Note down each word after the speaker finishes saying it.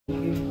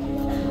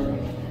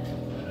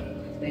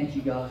Thank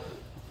you, God.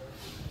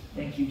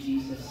 Thank you,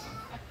 Jesus.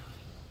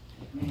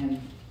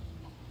 Man,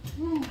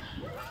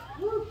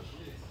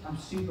 I'm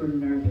super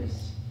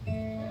nervous.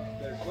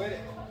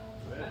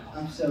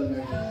 I'm so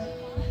nervous.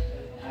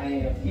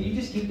 Can you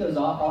just keep those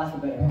off? I'll have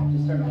to better off.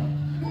 Just turn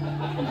them off.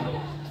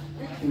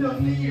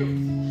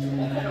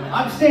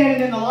 I'm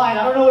standing in the line.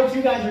 I don't know what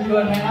you guys are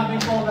doing, man. I've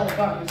been called by the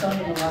car. I'm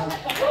standing in the line.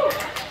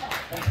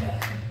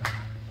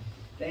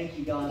 Thank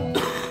you, God.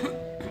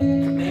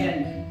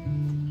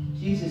 Man,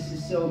 Jesus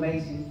is so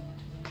amazing.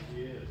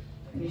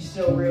 And He's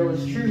so real.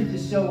 His truth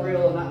is so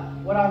real.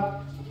 And what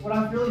I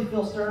really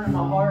feel stirring in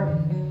my heart,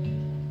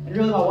 and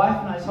really my wife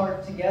and I's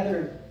heart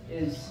together,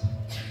 is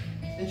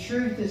the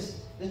truth is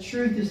the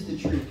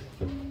truth.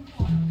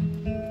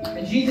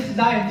 And Jesus says,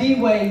 I am the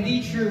way,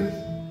 the truth,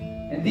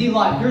 and the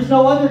life. There's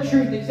no other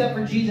truth except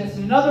for Jesus.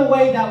 And another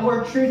way that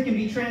word truth can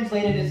be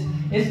translated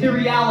is the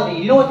reality.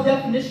 You know what the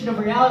definition of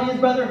reality is,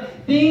 brother?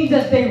 Things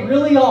as they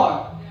really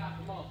are.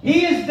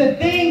 He is the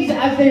things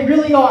as they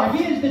really are.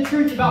 He is the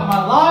truth about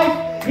my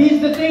life. He is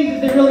the things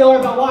as they really are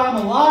about why I'm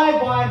alive,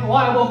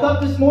 why I woke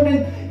up this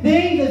morning.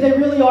 Things as they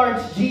really are,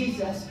 it's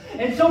Jesus.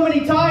 And so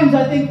many times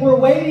I think we're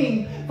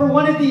waiting for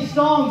one of these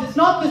songs. It's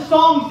not the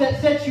songs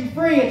that set you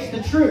free, it's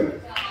the truth.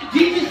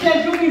 Jesus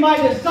says, you'll be my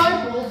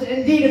disciples,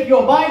 indeed, if you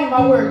abide in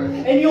my word.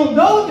 And you'll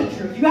know the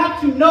truth. You have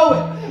to know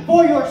it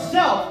for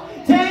yourself.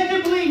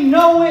 Tangibly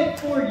know it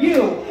for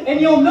you. And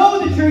you'll know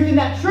the truth, and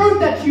that truth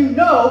that you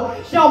know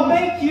shall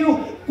make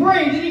you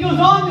free. Then he goes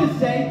on to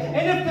say,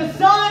 and if the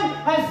Son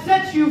has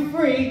set you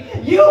free,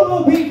 you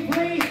will be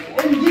free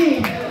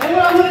indeed. And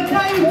what I want to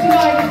tell you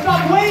tonight is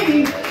stop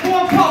waiting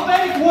for a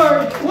prophetic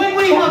word when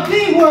we have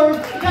the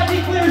word that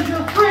declares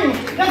you're free.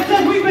 That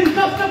says we've been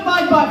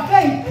justified by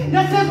faith.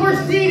 That says we're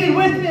seated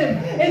with Him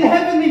in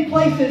heavenly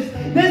places.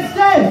 That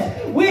says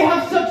we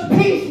have such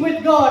peace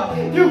with God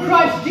through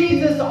Christ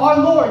Jesus our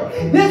Lord.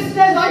 This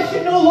says I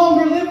should no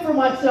longer live for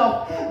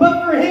myself,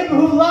 but for Him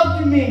who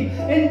loved me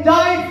and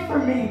died for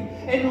me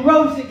and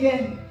rose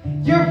again.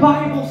 Your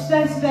Bible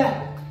says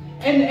that.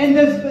 And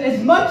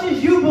as much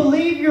as you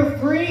believe you're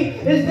free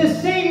is the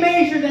same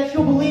measure that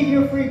you'll believe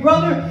you're free.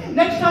 Brother,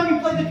 next time you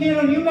play the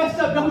piano and you mess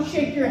up, don't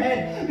shake your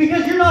head.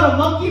 Because you're not a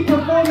monkey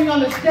performing on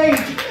the stage.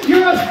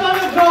 You're a son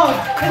of God.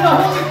 And the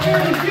Holy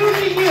Spirit is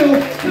using you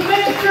to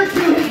minister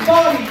to His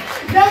body.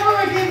 Never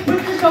again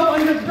put yourself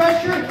under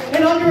pressure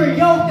and under a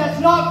yoke that's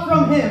not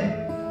from Him.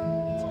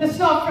 That's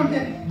not from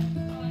Him.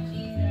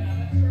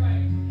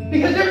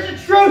 Because there's a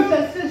truth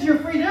that says you're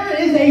free. There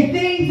is a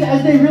things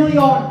as they really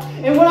are.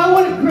 And what I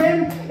want to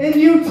cram in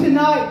you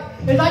tonight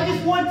is I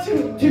just want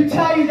to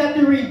tell you that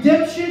the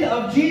redemption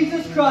of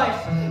Jesus Christ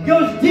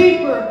goes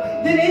deeper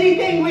than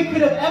anything we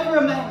could have ever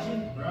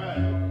imagined. Right.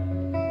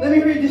 Let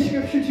me read the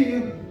scripture to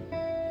you.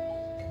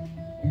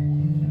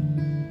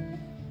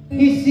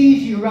 He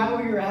sees you right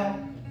where you're at.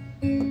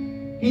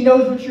 He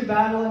knows what you're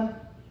battling.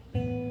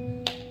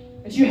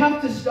 And you have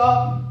to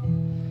stop.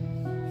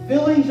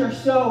 Feelings are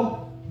so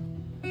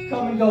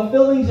come and go.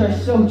 Feelings are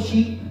so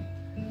cheap.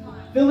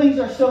 Feelings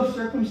are so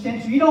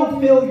circumstantial. You don't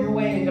feel your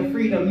way into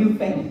freedom. You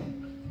faith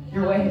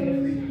your way into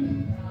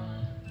freedom.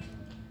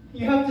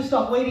 You have to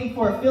stop waiting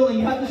for a feeling.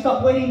 You have to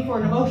stop waiting for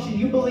an emotion.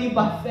 You believe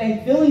by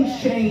faith. Feelings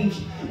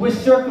change with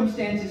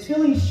circumstances.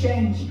 Feelings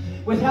change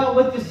with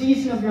the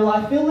season of your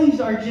life.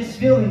 Feelings are just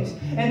feelings.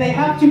 And they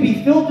have to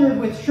be filtered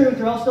with truth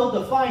or else they'll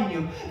define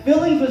you.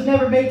 Feelings was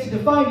never made to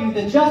define you.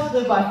 The just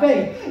live by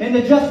faith. And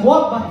the just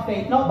walk by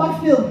faith, not by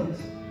feelings.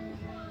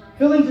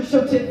 Feelings are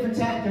so tit for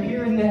tat. They're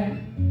here and there.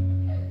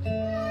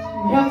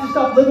 You have to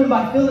stop living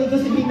by feelings.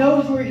 Listen, He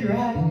knows where you're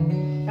at.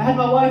 I had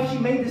my wife, she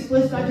made this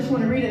list, and I just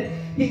want to read it.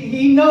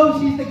 He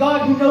knows, He's the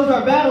God who knows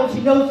our battles.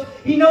 He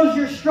knows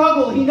your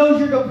struggle. He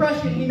knows your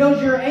depression. He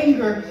knows your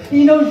anger.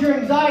 He knows your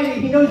anxiety.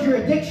 He knows your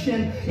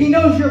addiction. He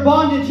knows your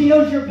bondage. He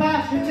knows your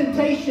past, your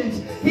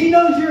temptations. He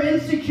knows your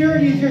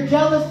insecurities, your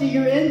jealousy,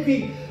 your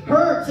envy,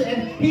 hurts,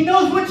 and He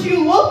knows what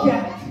you look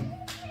at.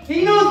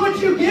 He knows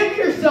what you give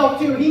yourself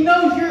to. He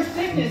knows your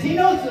sickness. He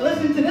knows,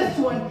 listen to this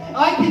one.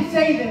 I can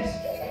say this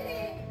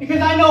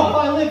because I know how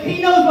I live. He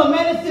knows what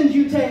medicines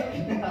you take.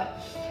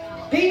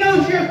 He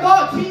knows your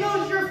thoughts. He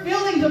knows your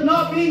feelings of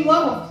not being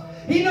loved.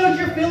 He knows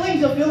your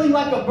feelings of feeling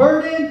like a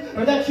burden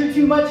or that you're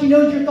too much. He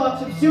knows your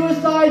thoughts of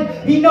suicide.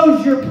 He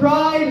knows your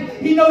pride.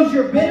 He knows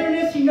your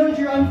bitterness. He knows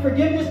your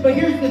unforgiveness. But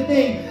here's the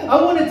thing.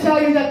 I want to tell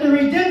you that the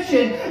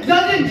redemption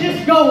doesn't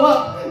just go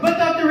up, but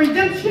that the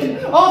redemption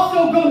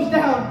also goes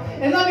down.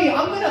 And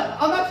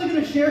I'm actually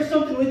going to share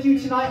something with you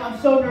tonight. I'm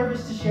so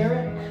nervous to share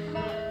it.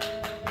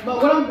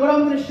 But what I'm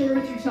going to share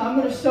with you tonight, I'm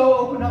going to so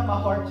open up my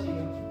heart to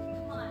you.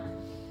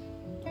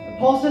 And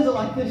Paul says it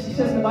like this. He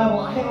says in the Bible,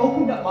 I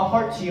opened up my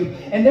heart to you,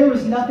 and there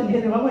was nothing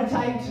hidden. I'm going to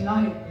tell you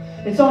tonight.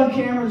 It's on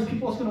camera. There's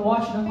people that's going to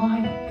watch it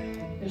online.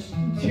 There's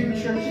 2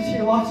 churches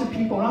here, lots of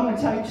people. And I'm going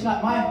to tell you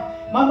tonight,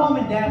 my mom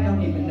and dad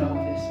don't even know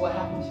this, what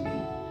happened to me.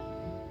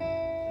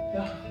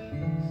 Yeah.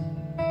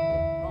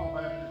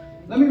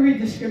 Let me read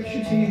the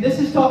scripture to you. This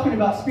is talking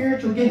about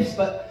spiritual gifts,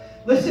 but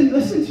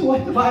listen to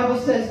what the Bible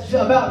says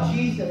about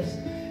Jesus.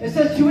 It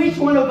says, to each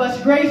one of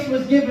us, grace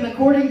was given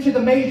according to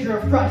the measure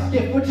of Christ's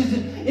gift, which is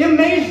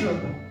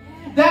immeasurable.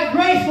 That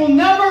grace will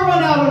never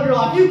run out on your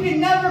life. You can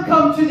never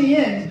come to the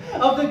end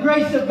of the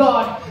grace of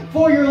God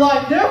for your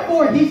life.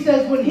 Therefore, he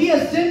says, when he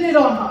ascended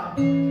on high,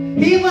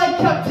 he led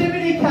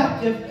captivity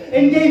captive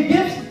and gave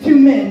gifts to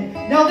men.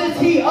 Now this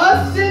he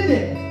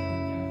ascended.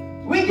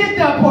 We get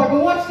that part,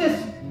 but watch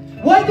this.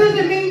 What does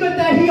it mean but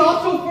that he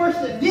also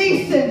first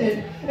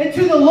descended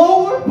into the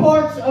lower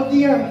parts of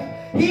the earth?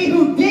 He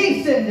who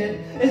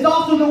descended is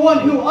also the one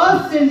who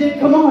ascended,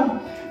 come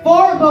on,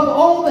 far above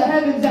all the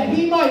heavens, that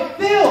he might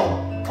fill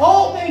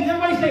all things.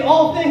 Everybody say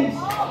all things.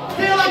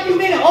 Say it like you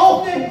mean it,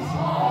 all things.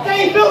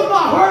 Say he fills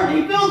my hurt,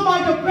 he fills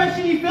my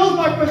depression, he fills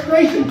my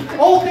frustration.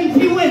 All things,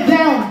 he went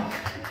down.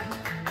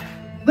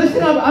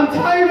 Listen, I'm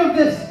tired of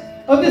this.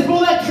 Well,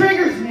 that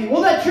triggers me.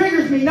 Well, that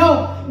triggers me.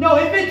 No,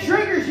 if it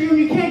triggers you and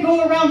you can't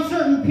go around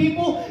certain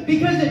people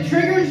because it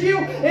triggers you,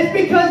 it's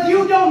because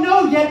you don't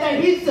know yet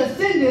that he's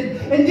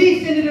ascended and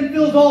descended and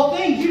fills all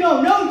things. You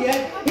don't know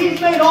yet he's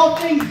made all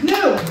things new.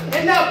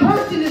 And that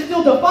person is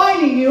still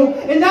defining you,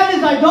 and that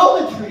is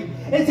idolatry.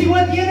 And see,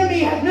 what the enemy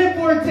has meant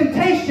for a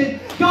temptation,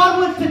 God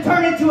wants to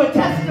turn into a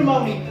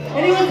testimony.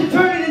 And he wants to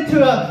turn it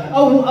into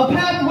a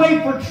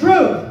pathway for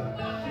truth.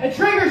 It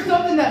triggers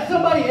something that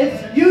somebody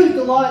has used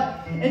a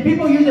lot, and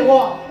people use it.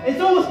 Well, it's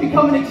almost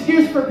become an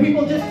excuse for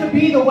people just to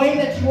be the way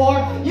that you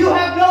are. You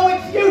have no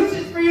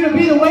excuses for you to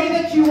be the way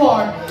that you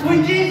are.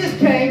 When Jesus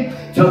came,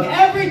 took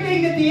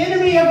everything that the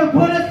enemy ever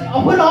put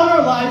on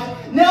our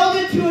lives, nailed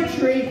it to a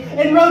tree,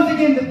 and rose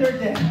again the third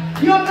day.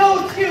 You have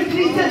no excuse. And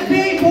he says,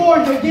 be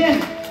born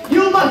again.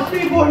 You must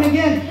be born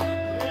again.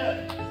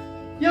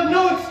 You have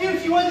no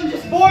excuse. You wasn't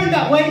just born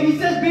that way. He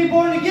says, be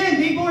born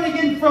again. Be born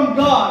again from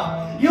God.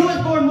 You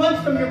was born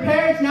once from your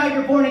parents, now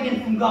you're born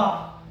again from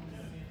God.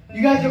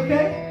 You guys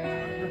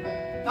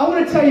okay? I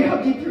want to tell you how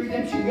deep the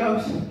redemption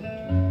goes.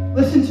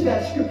 Listen to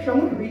that scripture. I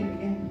want to read it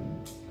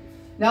again.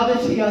 Now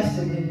that he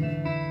ascended,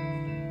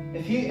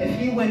 if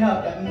he went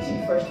up, that means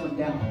he first went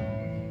down.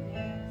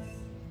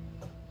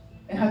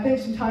 And I think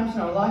sometimes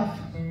in our life,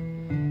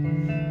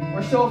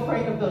 we're so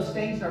afraid of those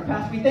things in our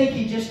past. We think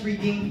he just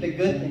redeemed the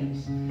good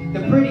things,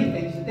 the pretty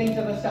things, the things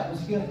of us that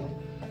was good.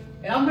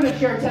 And I'm going to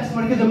share a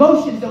testimony because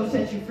emotions don't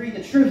set you free.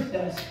 The truth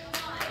does.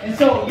 And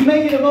so you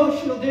may get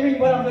emotional during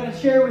what I'm going to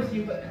share with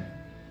you, but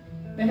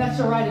man, that's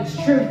all right. It's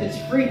truth. It's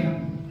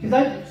freedom.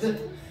 Because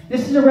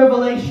this is a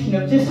revelation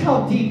of just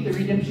how deep the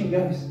redemption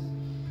goes.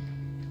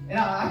 And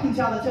I can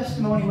tell the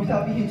testimony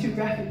without being too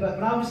graphic, but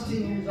when I was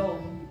 10 years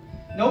old,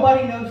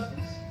 nobody knows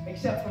this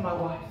except for my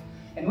wife.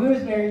 And we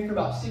was married for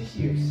about 6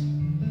 years.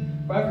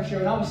 Forever sure.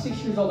 When I was 6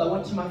 years old, I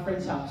went to my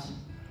friend's house.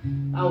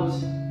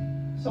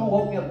 Someone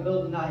woke me up in the middle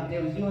of the night, and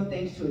they was doing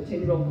things to a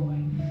 10-year-old boy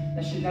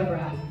that should never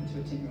happen to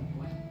a 10-year-old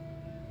boy.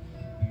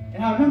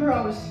 And I remember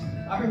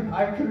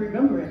I could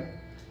remember it.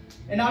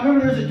 And I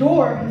remember there was a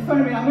door in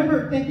front of me. I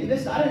remember thinking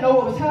this, I didn't know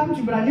what was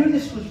happening, but I knew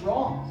this was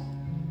wrong.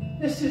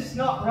 This is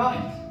not right.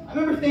 I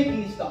remember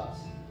thinking these thoughts.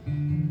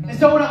 And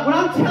so when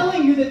I'm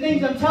telling you the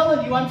things I'm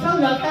telling you I've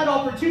had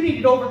opportunity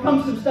to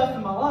overcome some stuff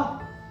in my life.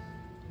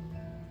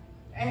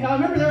 And I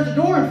remember there was a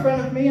door in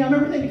front of me, and I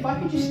remember thinking, if I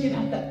could just get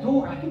out that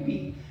door, I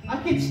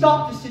could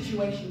stop this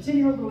situation.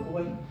 10-year-old little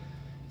boy,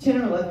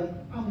 10 or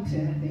 11, probably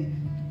 10,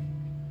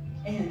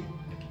 I think.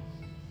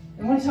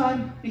 And one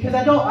time, because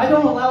I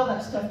don't allow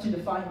that stuff to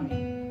define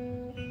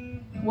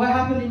me. What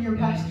happened in your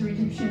past to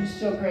redemption is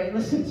so great.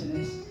 Listen to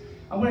this.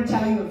 I want to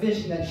tell you a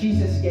vision that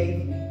Jesus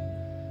gave me.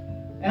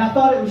 And I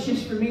thought it was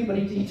just for me, but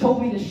he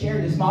told me to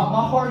share this. My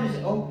heart is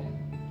open.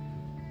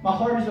 My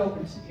heart is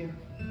open to you.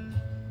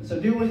 So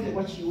do with it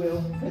what you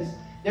will, because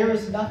there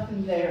is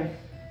nothing there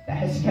that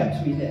has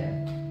kept me there,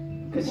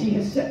 because he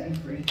has set me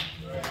free.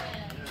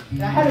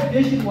 And I had a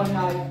vision one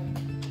night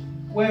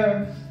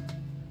where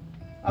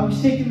I was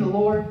seeking the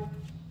Lord,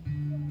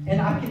 and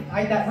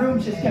that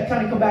room just kept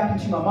trying to come back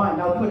into my mind.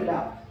 I would put it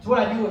out. It's what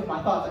I do with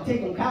my thoughts. I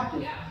take them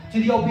captive to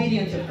the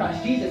obedience of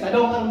Christ Jesus. I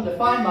don't let them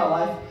define my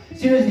life. As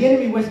soon as the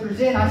enemy whispers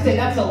in, I say,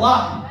 that's a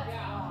lie.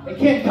 It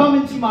can't come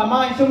into my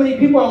mind. So many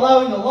people are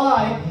allowing a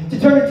lie to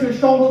turn into a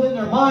stronghold in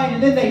their mind,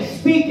 and then they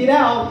speak it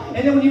out,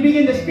 and then when you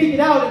begin to speak it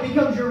out, it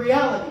becomes your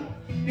reality.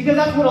 Because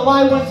that's what a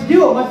lie wants to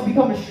do. It wants to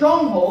become a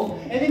stronghold.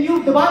 And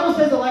then the Bible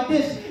says it like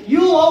this: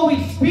 you'll always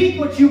speak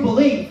what you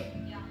believe.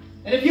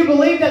 And if you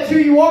believe that's who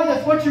you are,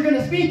 that's what you're going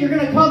to speak, you're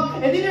going to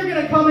come, and then you're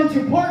going to come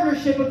into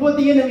partnership with what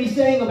the enemy's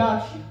saying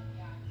about you.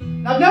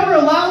 And I've never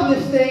allowed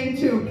this thing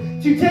to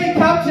take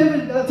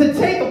captivity, to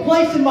take a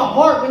place in my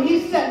heart when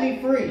he set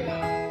me free.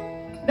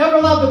 Never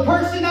allowed that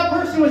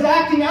person was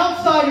acting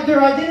outside of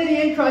their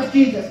identity in Christ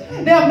Jesus.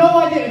 They have no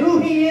idea who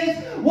he is,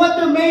 what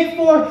they're made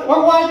for,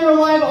 or why they're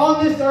alive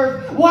on this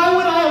earth. Why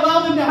would I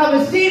allow them to have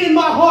a seed in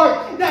my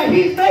heart that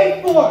he's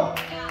made for?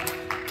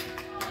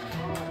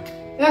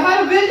 And I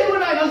had a vision one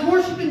night. I was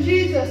worshiping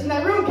Jesus, and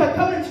that room kept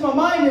coming into my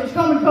mind. It was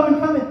coming.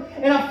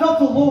 And I felt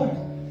the Lord.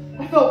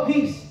 I felt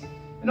peace.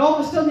 And all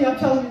of a sudden, I'm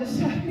telling you, this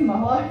happened in my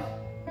life.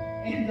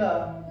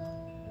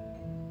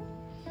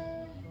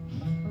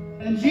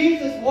 And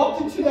Jesus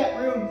walked into that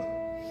room,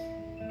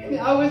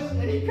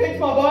 And he picked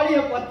my body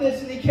up like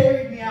this and he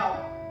carried me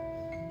out.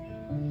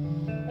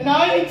 And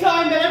now any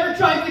time that ever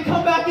tries to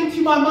come back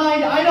into my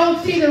mind, I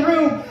don't see the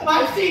room.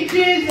 I see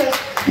Jesus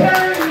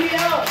carrying me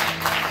out.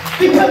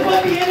 Because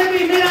what the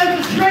enemy meant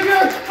as a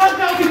trigger has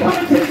now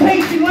become a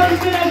temptation. What is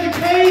meant as a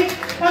cage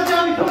has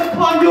now become a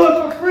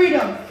conduit for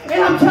freedom.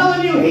 And I'm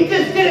telling you, he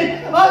just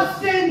didn't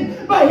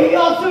ascend, but he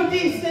also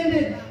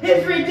descended.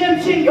 His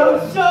redemption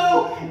goes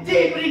so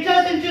deep, but he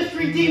doesn't just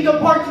redeem the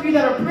parts of you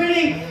that are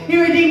pretty. He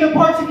redeemed the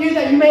parts of you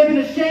that you may have been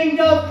ashamed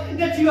of,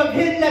 that you have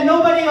hidden, that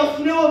nobody else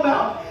knew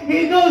about.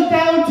 He goes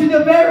down to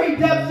the very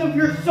depths of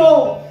your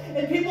soul.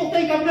 And people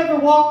think I've never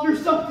walked through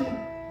something.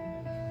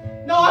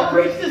 No, I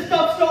preach this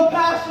stuff so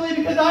passionately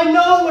because I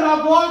know what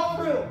I've walked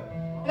through.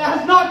 And it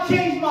has not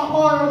changed my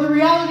heart or the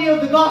reality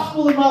of the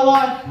gospel in my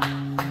life.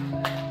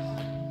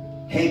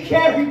 He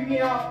carried me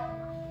out.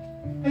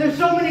 And there's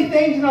so many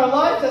things in our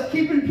lives that's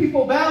keeping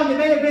people bound. It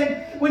may have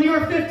been when you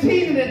were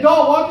 15, an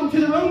adult walked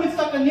into the room and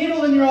stuck a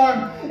needle in your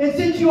arm and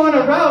sent you on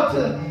a route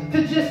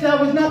to just that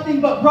was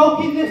nothing but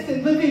brokenness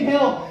and living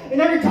hell.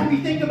 And every time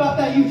you think about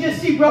that, you just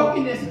see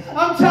brokenness.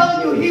 I'm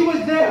telling you, he was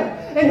there.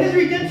 And his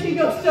redemption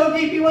goes so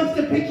deep, he wants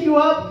to pick you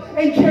up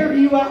and carry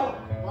you out.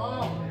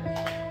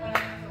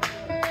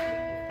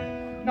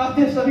 Not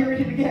this, let me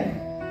read it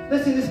again.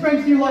 Listen, this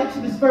brings new light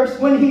to this verse.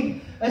 When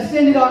he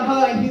ascended on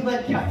high, he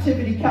led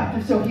captivity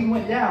captive. So he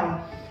went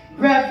down,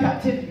 grabbed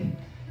captivity,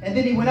 and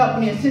then he went up.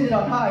 When he ascended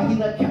on high, he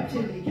led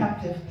captivity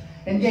captive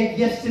and gave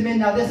gifts to men.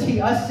 Now this he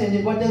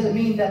ascended. What does it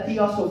mean that he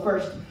also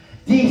first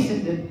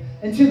descended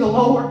into the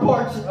lower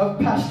parts of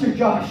Pastor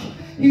Josh?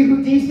 He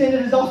who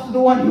descended is also the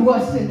one who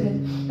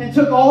ascended and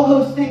took all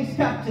those things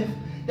captive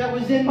that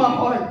was in my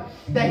heart,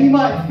 that he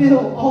might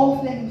fill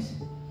all things.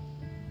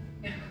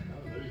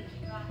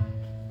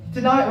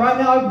 Tonight, right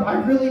now,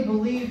 I really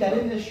believe that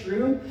in this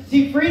room,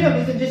 see, freedom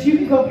isn't just you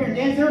can go up here and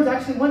dance. There was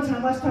actually one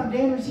time, last time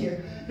Dan was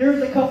here, there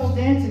was a couple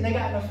dancing. They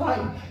got in a fight.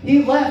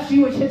 He left. She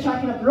was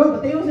hitchhiking up the road,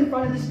 but they was in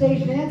front of the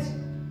stage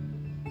dancing.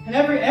 And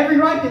every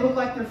right, they look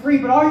like they're free,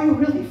 but are you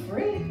really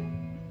free?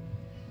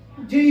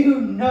 Do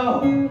you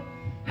know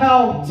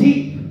how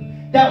deep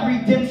that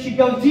redemption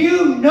goes? Do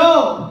you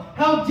know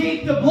how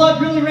deep the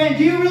blood really ran?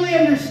 Do you really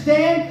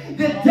understand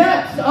the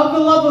depths of the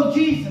love of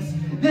Jesus?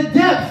 The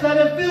depths that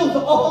it fills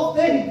all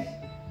things.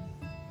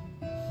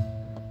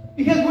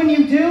 Because when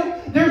you do,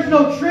 there's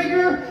no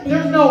trigger,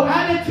 there's no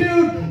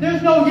attitude,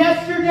 there's no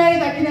yesterday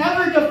that can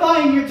ever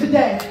define your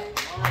today.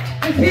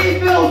 Because he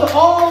fills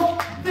all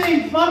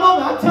things. My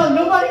mom, I'm telling you,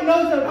 nobody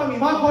knows that about me.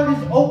 My heart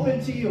is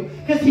open to you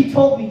because he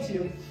told me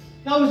to.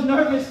 And I was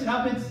nervous, and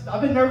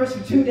I've been nervous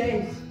for 2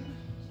 days.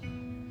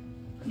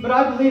 But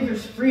I believe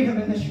there's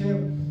freedom in this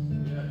room.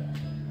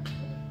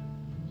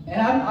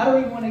 And I don't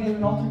even want to give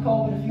an altar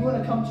call, but if you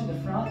want to come to the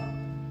front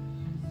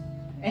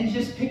and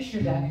just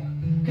picture that.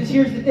 Because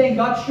here's the thing,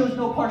 God shows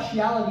no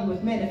partiality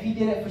with men. If he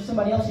did it for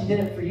somebody else, he did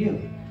it for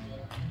you.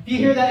 If you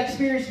hear that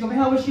experience, you go, man,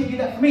 I wish he'd do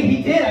that for me.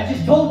 He did, I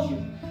just told you.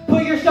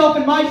 Put yourself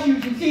in my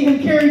shoes and see him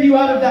carrying you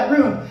out of that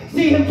room.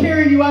 See him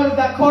carrying you out of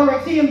that car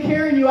wreck. See him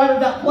carrying you out of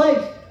that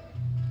place.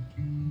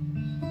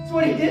 That's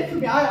what he did for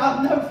me.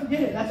 I'll never forget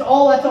it. That's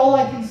all I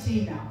can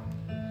see now.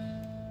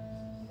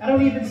 I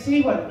don't even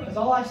see what it was.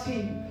 All I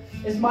see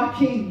is my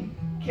King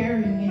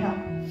carrying me out.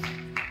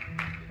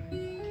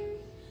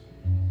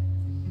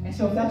 And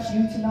so if that's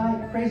you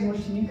tonight, praise and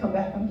worship, you come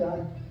back, I'm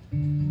done.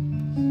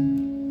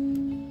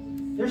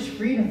 There's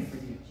freedom for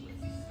you.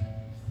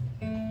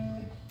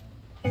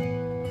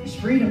 There's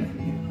freedom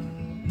for you.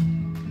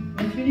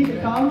 And if you need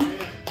to come,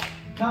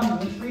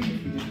 there's freedom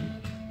for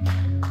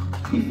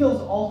you. He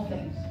fills all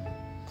things.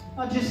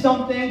 Not just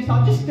some things,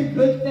 not just the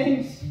good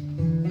things.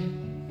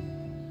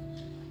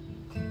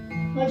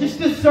 Not just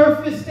the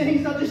surface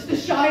things, not just the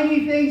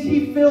shiny things.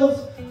 He fills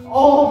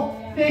all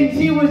things.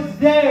 He was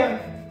there.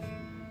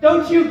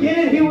 Don't you get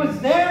it? He was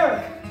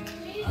there.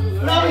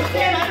 When I was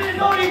 10, I didn't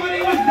know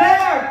anybody was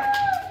there.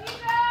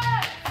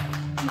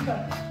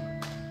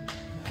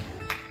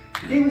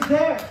 He was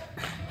there.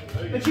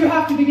 But you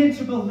have to begin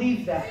to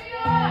believe that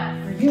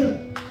for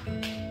you.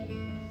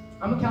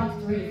 I'm going to count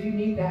to 3 if you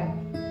need that.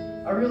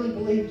 I really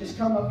believe, just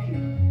come up here.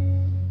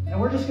 And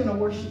we're just going to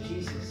worship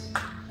Jesus.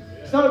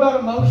 It's not about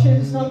emotion.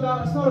 It's not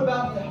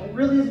about that. It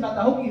really is about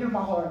that. I hope you hear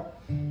my heart.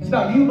 It's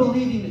about you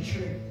believing the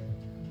truth.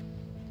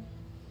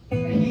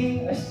 And he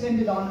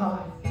ascended on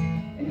high.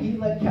 And he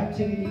led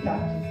captivity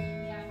captive.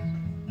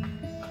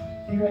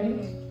 You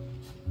ready?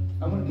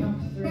 I'm going to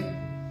count to 3.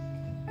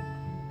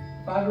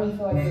 If I really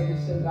feel like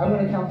I'm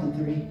going to count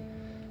to 3.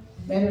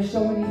 Man, there's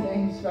so many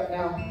things right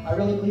now. I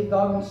really believe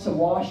God wants to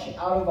wash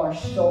out of our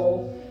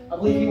soul. I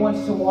believe he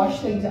wants to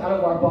wash things out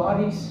of our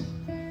bodies.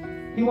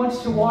 He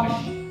wants to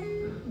wash.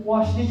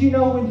 Did you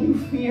know when you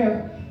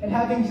fear and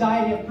have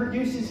anxiety, it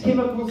produces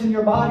chemicals in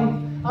your body?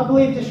 I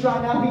believe just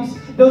right now,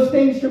 those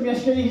things from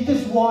yesterday, he's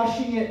just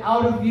washing it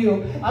out of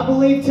you. I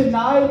believe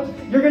tonight,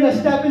 you're going to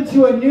step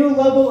into a new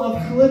level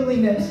of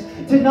cleanliness.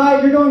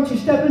 Tonight, you're going to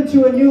step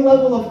into a new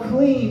level of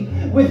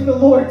clean with the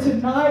Lord.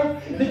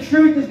 Tonight, the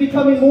truth is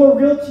becoming more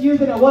real to you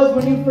than it was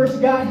when you first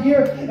got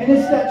here. And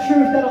it's that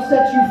truth that'll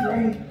set you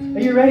free. Are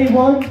you ready?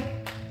 1,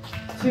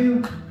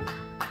 2,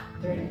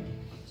 3.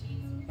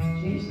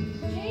 Jesus.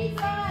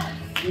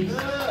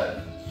 Jesus.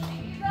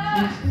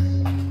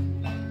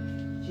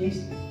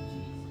 Jesus. Jesus.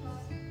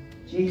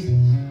 Jesus.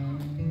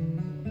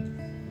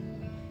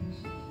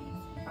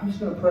 I'm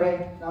just going to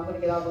pray, and I'm going to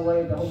get out of the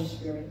way of the Holy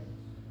Spirit.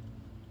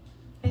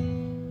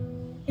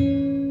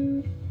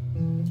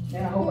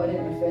 Man, I hope I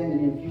didn't offend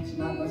any of you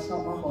tonight. That's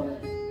not my heart.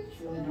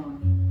 It's really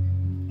not.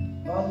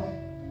 Father,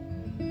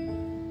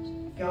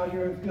 God,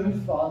 you're a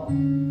good Father.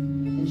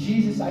 And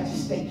Jesus, I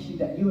just thank you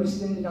that you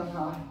ascended on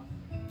high.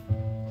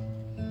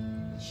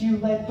 That you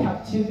led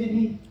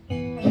captivity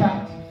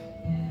captive.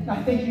 And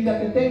I thank you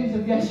that the things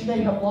of yesterday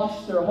have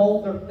lost their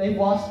hold. They've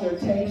lost their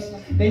taste.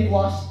 They've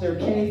lost their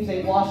cage.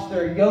 They've lost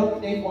their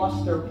yoke. They've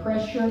lost their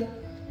pressure.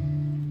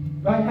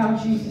 Right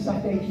now, Jesus, I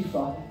thank you,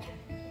 Father,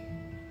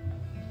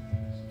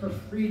 for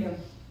freedom.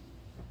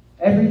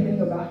 Everything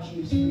about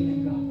you is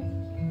freedom,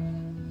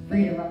 God.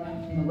 Freedom right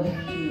now from the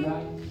left to the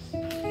right.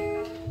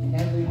 In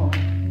every heart,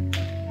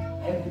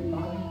 every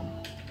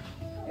mind,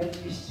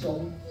 every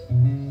soul.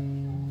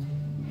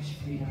 There's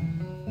freedom.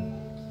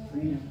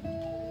 Freedom.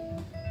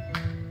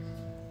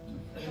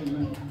 Freedom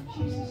right now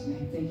in Jesus'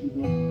 name. Thank you,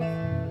 Lord.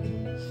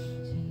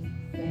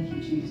 Thank you,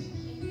 Jesus.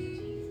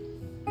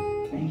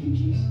 Thank you,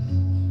 Jesus.